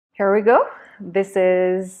Here we go. This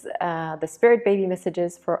is the Spirit Baby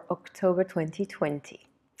messages for October 2020.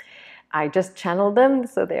 I just channeled them,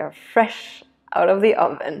 so they are fresh out of the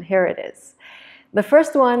oven. Here it is. The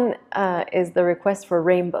first one is the request for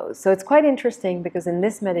rainbows. So it's quite interesting because in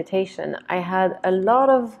this meditation, I had a lot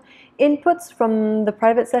of inputs from the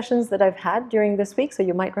private sessions that I've had during this week, so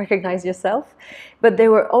you might recognize yourself, but they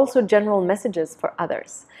were also general messages for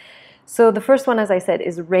others. So the first one, as I said,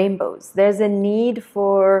 is rainbows. There's a need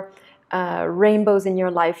for rainbows in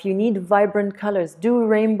your life. You need vibrant colors. Do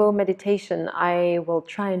rainbow meditation. I will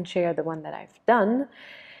try and share the one that I've done.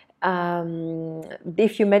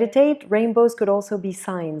 If you meditate, rainbows could also be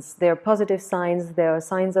signs. They're positive signs. They are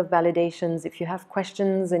signs of validations. If you have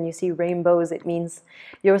questions and you see rainbows, it means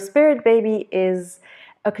your spirit baby is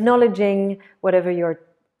acknowledging whatever you're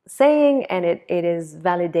saying, and it is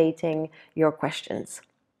validating your questions.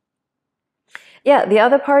 Yeah, the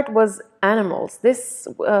other part was animals. This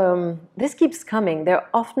keeps coming. They're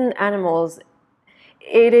often animals.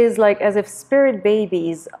 It is like as if spirit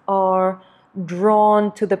babies are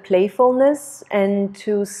drawn to the playfulness and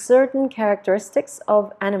to certain characteristics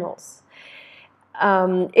of animals.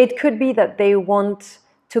 It could be that they want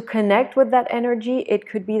to connect with that energy. It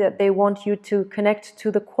could be that they want you to connect to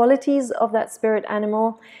the qualities of that spirit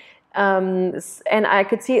animal. And I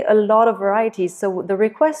could see a lot of varieties. So the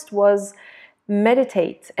request was,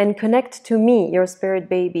 meditate and connect to me, your spirit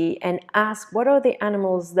baby, and ask, what are the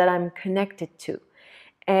animals that I'm connected to?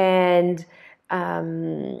 And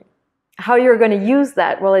how you're going to use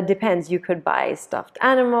that, well, it depends. You could buy stuffed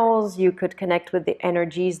animals, you could connect with the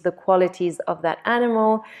energies, the qualities of that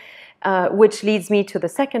animal, which leads me to the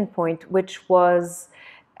second point, which was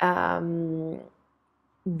bringing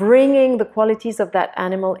the qualities of that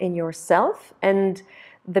animal in yourself. And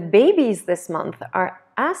the babies this month are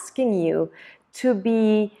asking you to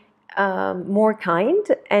be more kind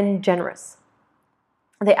and generous.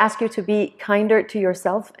 They ask you to be kinder to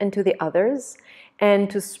yourself and to the others, and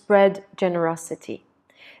to spread generosity.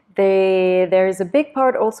 There is a big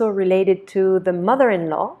part also related to the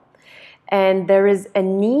mother-in-law, and there is a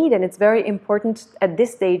need, and it's very important at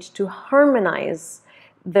this stage, to harmonize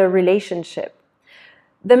the relationship.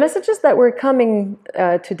 The messages that were coming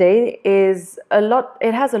today is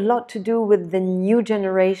it has a lot to do with the new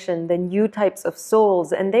generation, the new types of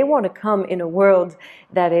souls, and they want to come in a world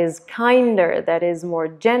that is kinder, that is more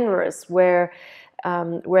generous, where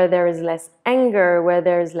there is less anger, where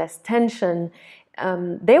there is less tension.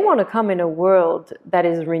 They want to come in a world that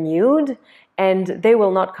is renewed, and they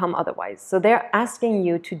will not come otherwise. So they're asking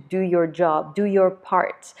you to do your job, do your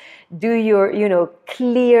part, do your,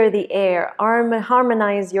 clear the air,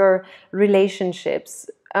 harmonize your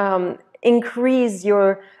relationships, increase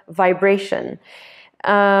your vibration.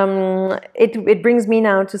 It brings me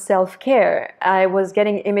now to self-care. I was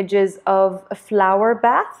getting images of a flower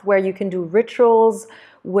bath where you can do rituals,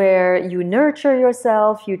 where you nurture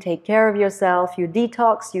yourself, you take care of yourself, you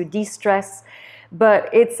detox, you de-stress. But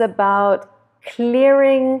it's about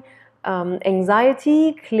clearing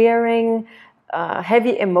anxiety, clearing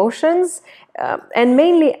heavy emotions, and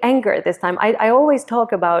mainly anger this time. I always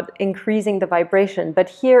talk about increasing the vibration, but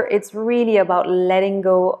here it's really about letting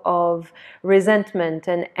go of resentment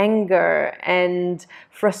and anger and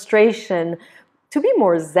frustration, to be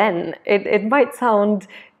more zen. It might sound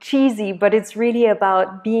cheesy, but it's really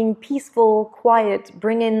about being peaceful, quiet,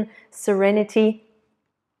 bring in serenity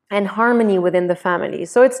and harmony within the family.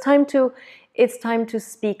 So it's time to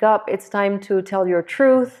speak up, it's time to tell your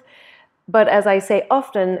truth. But as I say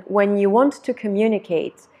often, when you want to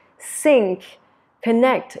communicate,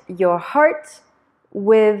 connect your heart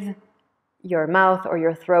with your mouth or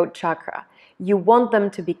your throat chakra. You want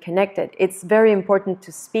them to be connected. It's very important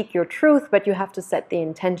to speak your truth, but you have to set the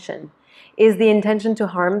intention. Is the intention to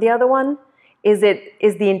harm the other one? Is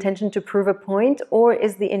the intention to prove a point, or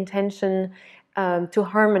is the intention to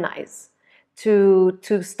harmonize,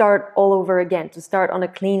 to start all over again, to start on a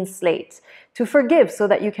clean slate, to forgive so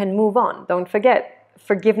that you can move on? Don't forget,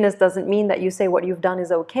 forgiveness doesn't mean that you say what you've done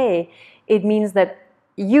is okay. It means that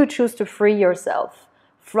you choose to free yourself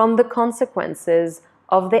from the consequences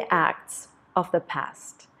of the acts of the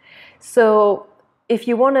past. So if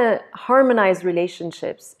you want to harmonize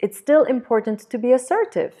relationships, it's still important to be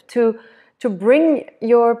assertive, to bring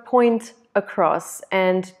your point across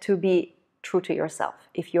and to be true to yourself.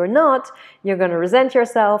 If you're not, you're going to resent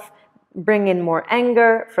yourself, bring in more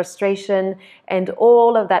anger, frustration, and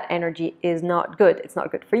all of that energy is not good. It's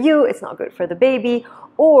not good for you, it's not good for the baby,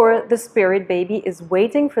 or the spirit baby is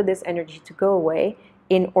waiting for this energy to go away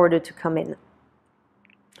in order to come in.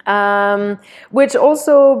 Which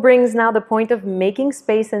also brings now the point of making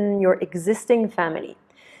space in your existing family.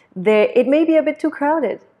 it may be a bit too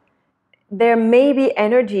crowded. There may be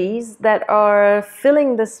energies that are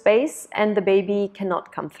filling the space and the baby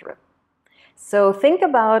cannot come through. So think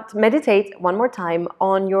about, meditate one more time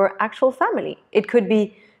on your actual family. It could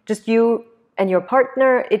be just you and your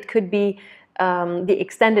partner. It could be the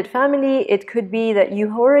extended family. It could be that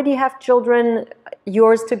you already have children,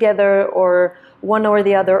 yours together, or one or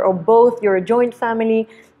the other, or both. You're a joint family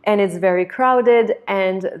and it's very crowded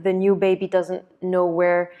and the new baby doesn't know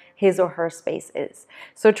where his or her space is.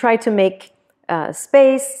 So try to make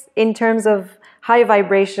space. In terms of high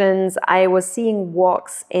vibrations, I was seeing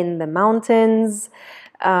walks in the mountains.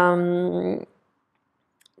 And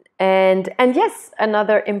yes,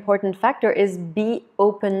 another important factor is be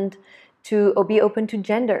open to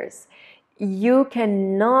genders. You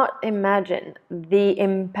cannot imagine the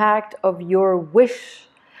impact of your wish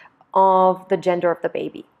of the gender of the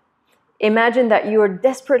baby. Imagine that you are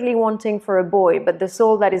desperately wanting for a boy, but the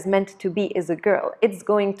soul that is meant to be is a girl. It's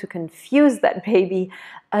going to confuse that baby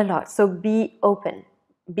a lot. So be open,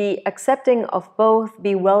 be accepting of both,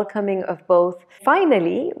 be welcoming of both.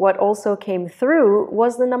 Finally, what also came through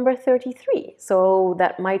was the number 33. So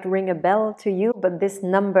that might ring a bell to you, but this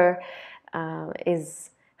number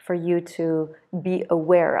is for you to be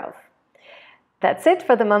aware of. That's it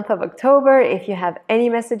for the month of October. If you have any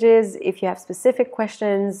messages, if you have specific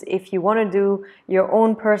questions, if you want to do your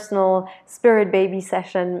own personal spirit baby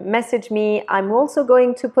session, message me. I'm also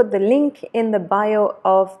going to put the link in the bio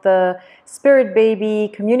of the Spirit Baby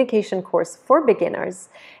communication course for beginners.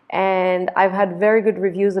 And I've had very good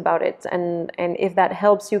reviews about it. And if that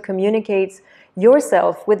helps you communicate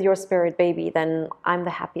yourself with your spirit baby, then I'm the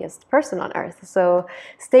happiest person on earth. So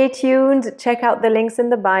stay tuned, check out the links in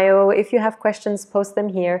the bio. If you have questions, post them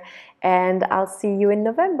here, and I'll see you in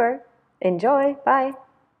November. Enjoy. Bye.